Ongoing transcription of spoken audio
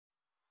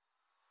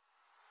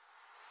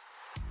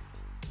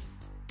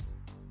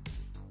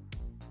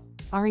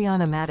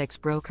Ariana Madix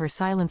broke her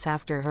silence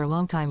after her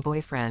longtime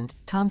boyfriend,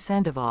 Tom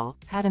Sandoval,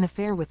 had an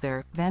affair with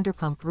their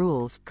Vanderpump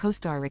Rules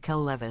co-star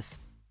Raquel Leviss.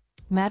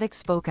 Madix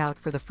spoke out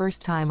for the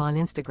first time on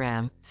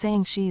Instagram,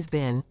 saying she's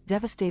been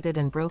devastated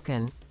and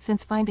broken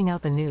since finding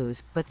out the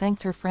news, but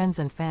thanked her friends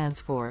and fans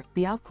for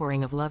the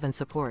outpouring of love and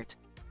support.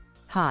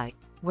 "Hi.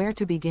 Where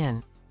to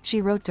begin?"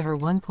 she wrote to her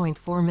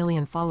 1.4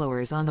 million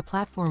followers on the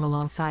platform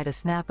alongside a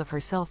snap of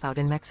herself out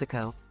in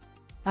Mexico.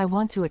 "I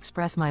want to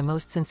express my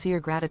most sincere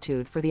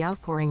gratitude for the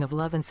outpouring of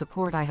love and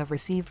support I have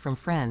received from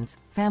friends,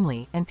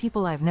 family, and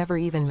people I've never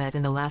even met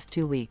in the last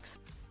 2 weeks.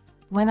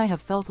 When I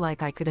have felt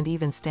like I couldn't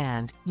even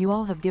stand, you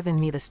all have given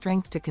me the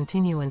strength to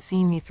continue and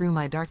seen me through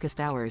my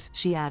darkest hours,"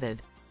 she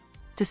added.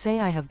 "To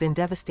say I have been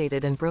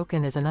devastated and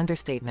broken is an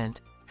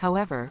understatement.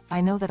 However,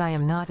 I know that I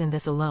am not in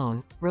this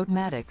alone," wrote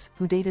Madix,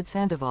 who dated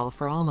Sandoval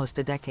for almost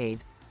a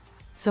decade.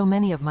 "So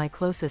many of my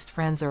closest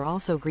friends are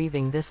also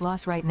grieving this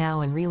loss right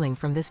now and reeling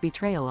from this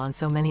betrayal on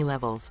so many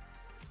levels.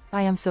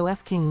 I am so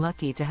f***ing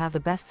lucky to have the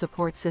best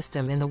support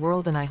system in the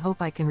world, and I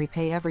hope I can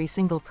repay every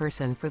single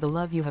person for the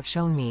love you have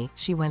shown me,"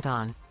 she went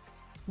on.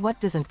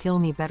 "What doesn't kill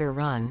me better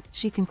run,"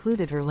 she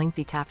concluded her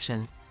lengthy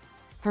caption.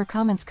 Her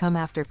comments come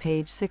after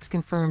Page 6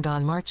 confirmed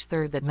on March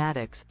 3 that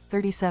Madix,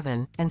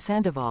 37, and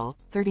Sandoval,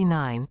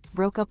 39,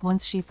 broke up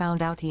once she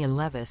found out he and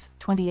Leviss,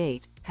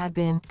 28, had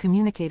been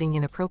communicating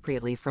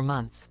inappropriately for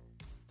months.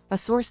 A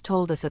source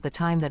told us at the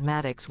time that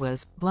Madix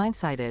was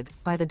blindsided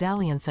by the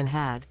dalliance and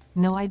had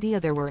no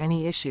idea there were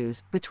any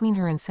issues between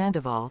her and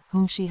Sandoval,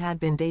 whom she had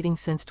been dating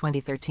since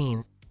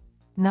 2013.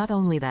 Not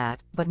only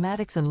that, but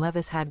Madix and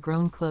Leviss had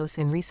grown close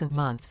in recent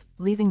months,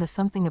 leaving the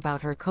something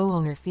about her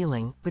co-owner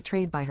feeling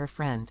betrayed by her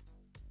friend.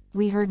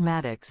 We heard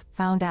Madix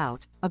found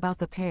out about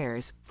the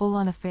pair's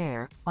full-on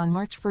affair on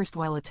March 1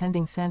 while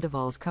attending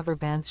Sandoval's cover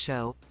band's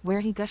show,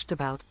 where he gushed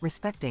about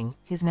respecting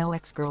his now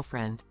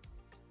ex-girlfriend.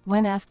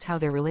 When asked how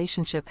their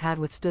relationship had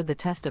withstood the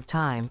test of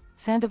time,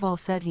 Sandoval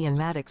said he and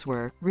Madix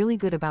were really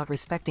good about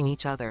respecting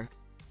each other.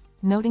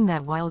 Noting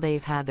that while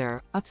they've had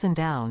their ups and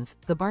downs,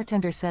 the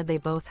bartender said they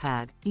both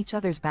had each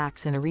other's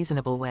backs in a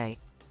reasonable way.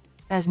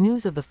 As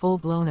news of the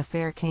full-blown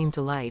affair came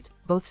to light,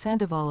 both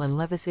Sandoval and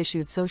Leviss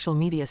issued social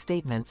media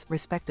statements,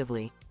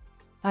 respectively.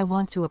 "I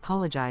want to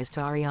apologize to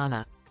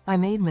Ariana. I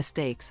made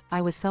mistakes,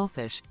 I was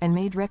selfish, and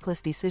made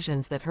reckless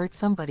decisions that hurt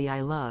somebody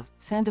I love,"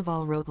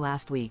 Sandoval wrote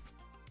last week.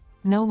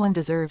 "No one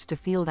deserves to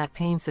feel that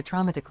pain so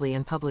traumatically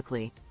and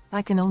publicly.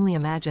 I can only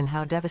imagine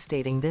how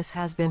devastating this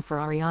has been for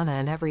Ariana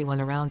and everyone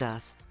around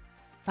us.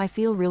 I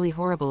feel really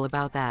horrible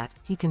about that,"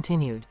 he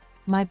continued.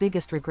 "My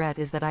biggest regret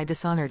is that I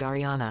dishonored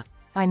Ariana.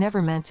 I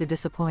never meant to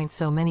disappoint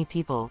so many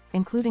people,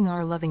 including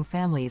our loving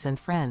families and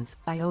friends.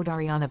 I owed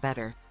Ariana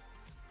better."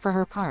 For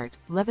her part,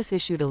 Leviss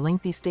issued a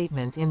lengthy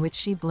statement in which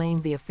she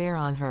blamed the affair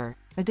on her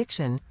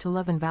addiction to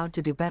love and vowed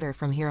to do better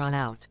from here on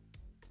out.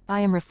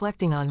 "I am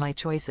reflecting on my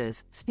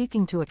choices,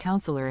 speaking to a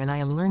counselor, and I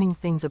am learning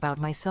things about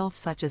myself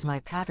such as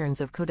my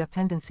patterns of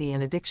codependency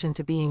and addiction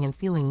to being and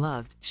feeling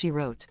loved," she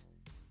wrote.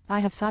 "I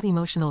have sought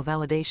emotional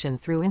validation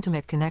through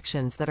intimate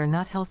connections that are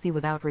not healthy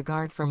without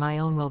regard for my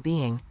own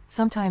well-being,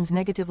 sometimes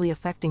negatively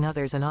affecting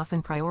others and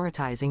often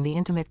prioritizing the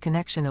intimate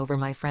connection over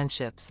my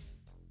friendships."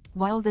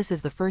 While this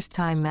is the first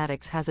time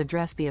Madix has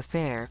addressed the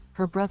affair,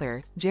 her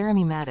brother,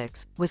 Jeremy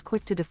Madix, was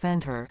quick to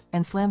defend her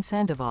and slam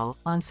Sandoval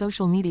on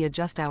social media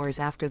just hours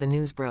after the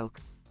news broke.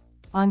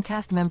 On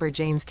cast member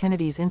James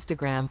Kennedy's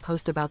Instagram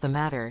post about the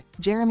matter,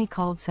 Jeremy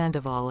called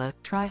Sandoval a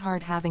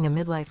try-hard having a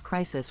midlife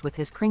crisis with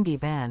his cringy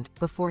band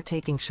before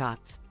taking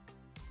shots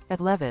at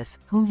Leviss,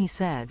 whom he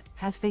said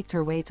has faked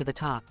her way to the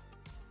top.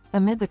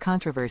 Amid the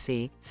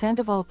controversy,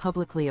 Sandoval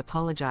publicly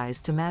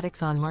apologized to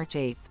Madix on March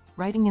 8,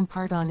 writing in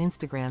part on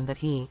Instagram that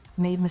he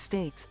made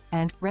mistakes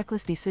and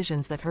reckless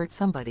decisions that hurt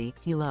somebody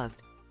he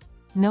loved.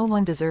 "No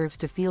one deserves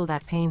to feel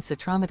that pain so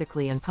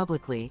traumatically and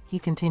publicly," he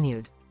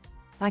continued.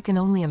 "I can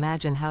only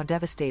imagine how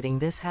devastating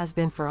this has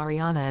been for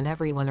Ariana and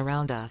everyone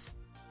around us.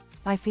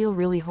 I feel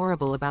really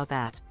horrible about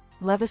that."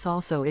 Leviss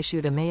also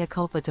issued a mea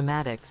culpa to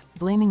Madix,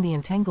 blaming the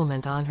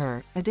entanglement on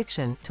her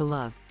addiction to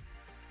love.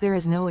 "There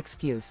is no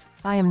excuse.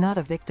 I am not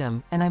a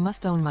victim, and I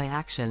must own my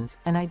actions,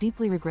 and I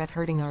deeply regret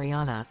hurting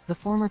Ariana," the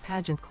former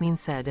pageant queen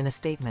said in a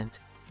statement.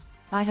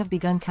 "I have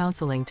begun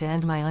counseling to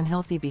end my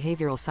unhealthy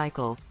behavioral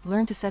cycle,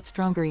 learn to set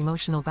stronger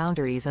emotional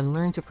boundaries, and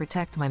learn to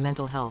protect my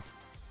mental health."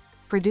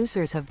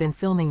 Producers have been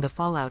filming the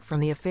fallout from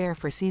the affair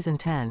for season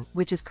 10,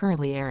 which is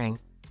currently airing.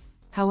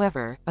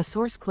 However, a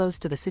source close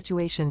to the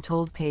situation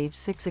told Page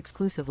 6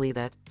 exclusively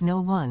that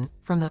no one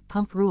from the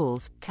Pump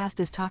Rules cast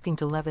is talking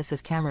to Leviss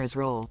as Cameron's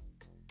role.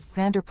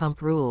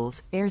 Vanderpump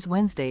Rules airs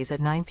Wednesdays at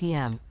 9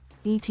 p.m.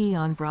 ET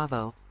on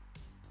Bravo.